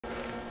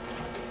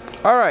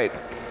All right,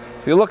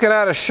 if you're looking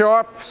at a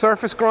sharp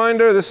surface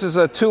grinder, this is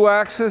a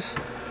 2-axis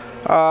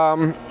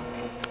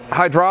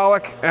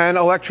hydraulic and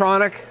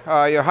electronic.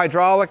 Your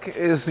hydraulic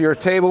is your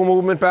table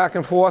movement back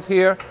and forth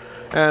here,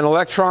 and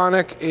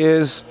electronic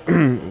is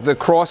the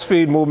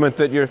cross-feed movement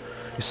that you're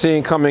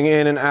seeing coming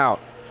in and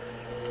out.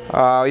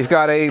 You've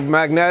got a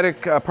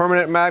magnetic,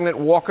 permanent magnet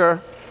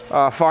Walker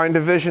fine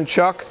division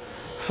chuck,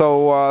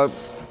 so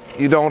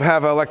you don't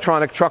have an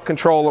electronic truck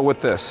controller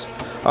with this.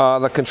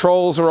 The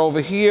controls are over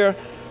here.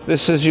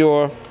 This is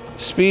your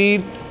speed.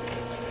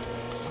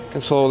 You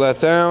can slow that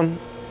down.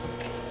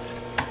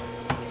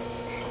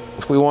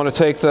 If we want to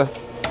take the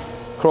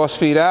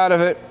cross-feed out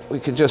of it, we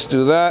could just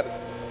do that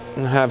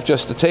and have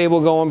just the table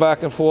going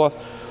back and forth,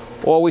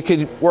 or we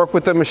could work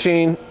with the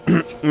machine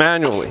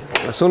manually.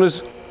 As soon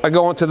as I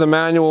go into the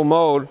manual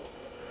mode,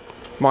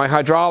 my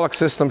hydraulic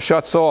system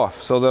shuts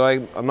off so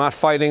that I'm not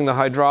fighting the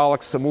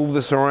hydraulics to move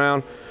this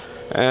around,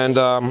 and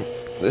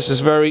this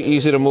is very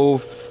easy to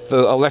move.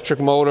 The electric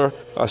motor,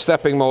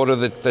 stepping motor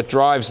that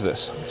drives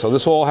this. So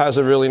this all has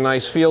a really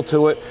nice feel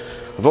to it.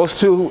 Those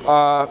two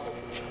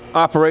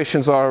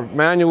operations are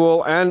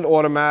manual and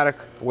automatic,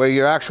 where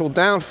your actual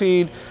down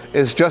feed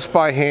is just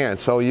by hand.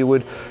 So you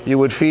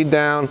would feed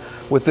down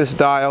with this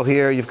dial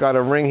here. You've got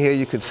a ring here.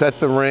 You could set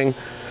the ring.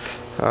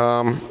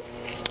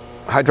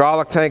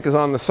 Hydraulic tank is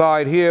on the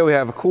side here. We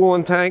have a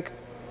coolant tank.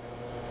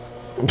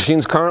 The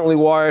machine's currently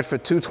wired for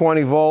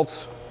 220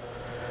 volts.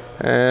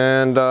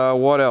 And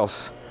what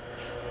else?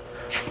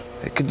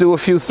 It could do a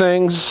few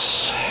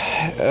things.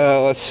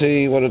 Let's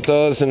see what it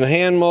does in the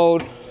hand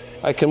mode.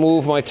 I can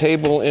move my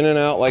table in and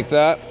out like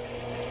that.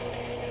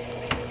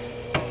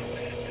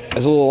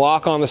 There's a little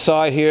lock on the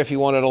side here if you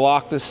wanted to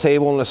lock this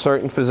table in a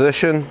certain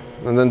position.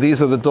 And then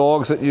these are the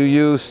dogs that you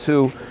use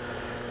to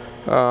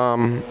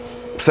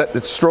set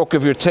the stroke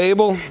of your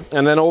table.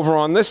 And then over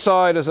on this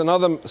side is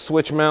another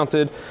switch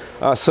mounted,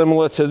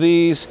 similar to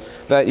these,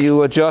 that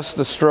you adjust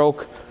the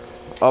stroke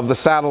of the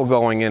saddle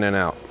going in and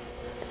out.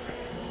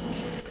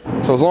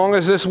 So as long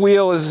as this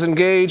wheel is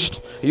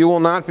engaged, you will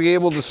not be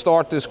able to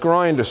start this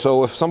grinder.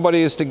 So if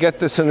somebody is to get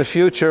this in the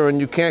future and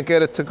you can't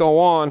get it to go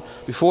on,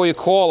 before you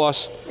call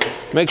us,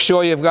 make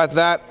sure you've got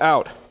that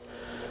out.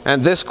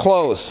 And this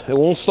closed. It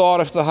won't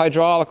start if the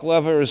hydraulic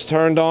lever is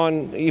turned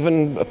on,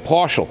 even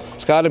partial.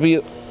 It's got to be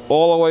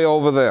all the way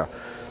over there.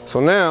 So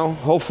now,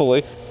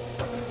 hopefully,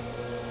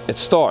 it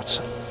starts.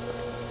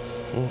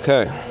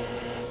 Okay.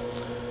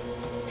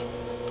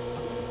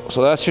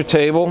 So that's your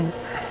table.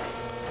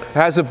 It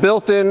has a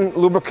built-in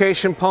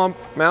lubrication pump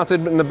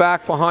mounted in the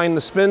back behind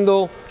the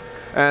spindle,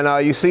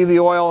 and you see the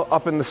oil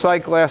up in the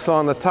sight glass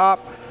on the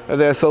top.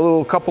 There's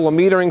a couple of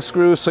metering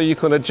screws so you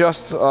can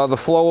adjust the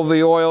flow of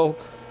the oil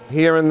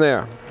here and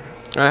there.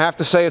 And I have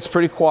to say it's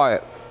pretty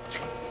quiet.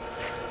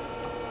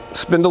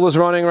 Spindle is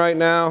running right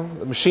now.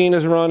 The machine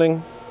is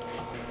running.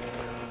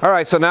 All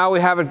right, so now we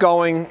have it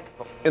going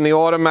in the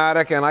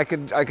automatic, and I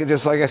could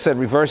just, like I said,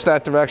 reverse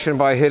that direction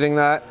by hitting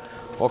that,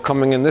 or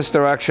coming in this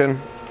direction.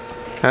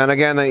 And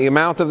again, the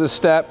amount of the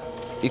step,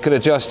 you can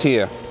adjust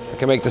here. I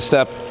can make the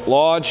step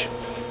large,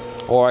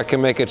 or I can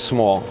make it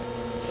small.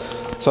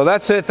 So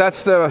that's it.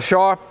 That's the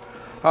Sharp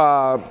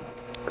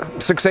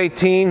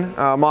 618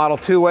 Model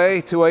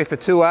 2A for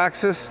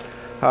 2-axis.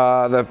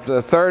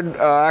 The third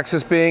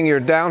axis being your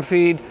down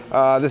feed.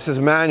 This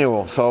is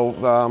manual, so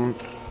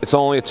it's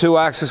only a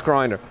 2-axis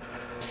grinder.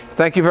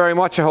 Thank you very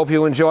much. I hope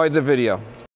you enjoyed the video.